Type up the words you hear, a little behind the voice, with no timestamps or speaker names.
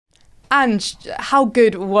Ange, how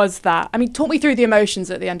good was that? I mean, talk me through the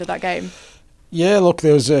emotions at the end of that game. Yeah, look,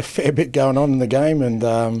 there was a fair bit going on in the game,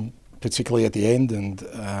 and particularly at the end.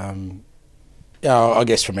 And yeah, I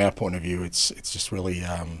guess from our point of view, it's just really,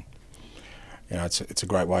 you know, it's a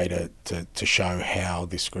great way to show how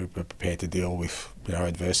this group are prepared to deal with, you know,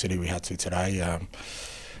 adversity we had to today.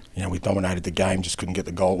 You know, we dominated the game, just couldn't get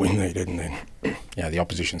the goal we needed, and then, you know, the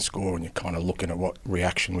opposition score, and you're kind of looking at what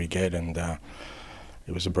reaction we get, and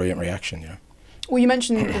it was a brilliant reaction, yeah. Well, you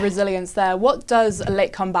mentioned the resilience there. What does a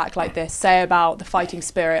late comeback like this say about the fighting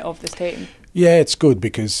spirit of this team? Yeah, it's good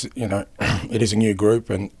because, you know, it is a new group,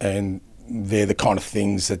 and they're the kind of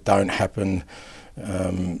things that don't happen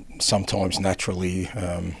sometimes naturally.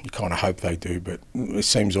 You kind of hope they do, but it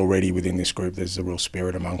seems already within this group there's a real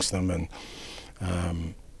spirit amongst them, and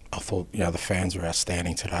I thought, you know, the fans were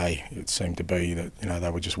outstanding today. It seemed to be that, you know,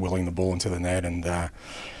 they were just willing the ball into the net, and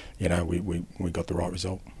you know, we got the right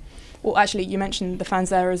result. Well, actually, you mentioned the fans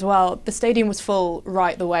there as well. The stadium was full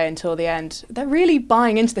right the way until the end. They're really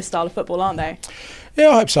buying into this style of football, aren't they? Yeah,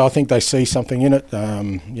 I hope so. I think they see something in it.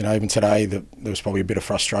 You know, even today, there was probably a bit of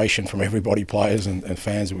frustration from everybody, players and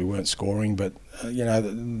fans, that we weren't scoring. But, you know,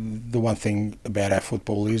 the one thing about our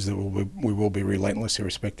football is that we will be relentless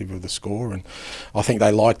irrespective of the score. And I think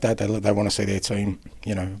they like that. They want to see their team,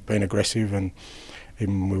 you know, being aggressive. And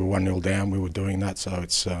even when we were 1-0 down, we were doing that. So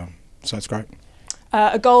it's great.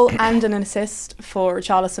 A goal and an assist for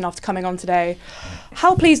Richarlison after coming on today.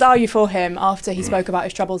 How pleased are you for him after he spoke about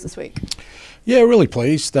his troubles this week? Yeah, really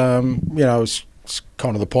pleased. You know, it's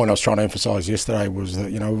kind of the point I was trying to emphasise yesterday was that,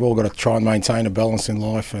 you know, we've all got to try and maintain a balance in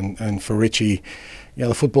life, and for Richie, you know,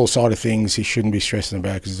 the football side of things he shouldn't be stressing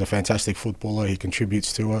about, because he's a fantastic footballer. He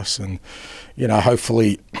contributes to us, and, you know,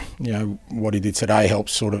 hopefully, you know, what he did today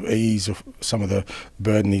helps sort of ease some of the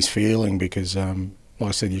burden he's feeling, because like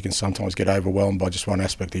I said, you can sometimes get overwhelmed by just one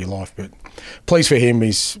aspect of your life. But pleased for him.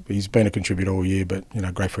 He's been a contributor all year, but, you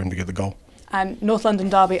know, great for him to get the goal. And North London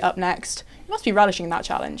derby up next. You must be relishing that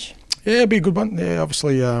challenge. Yeah, it'll be a good one. Yeah,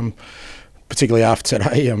 obviously, particularly after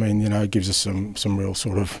today. I mean, you know, it gives us some real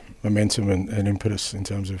sort of momentum and impetus in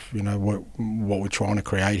terms of, you know, what we're trying to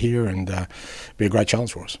create here, and be a great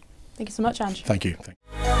challenge for us. Thank you so much, Ange. Thank you.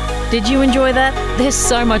 Did you enjoy that? There's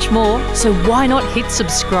so much more, so why not hit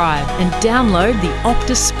subscribe and download the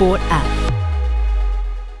Optus Sport app.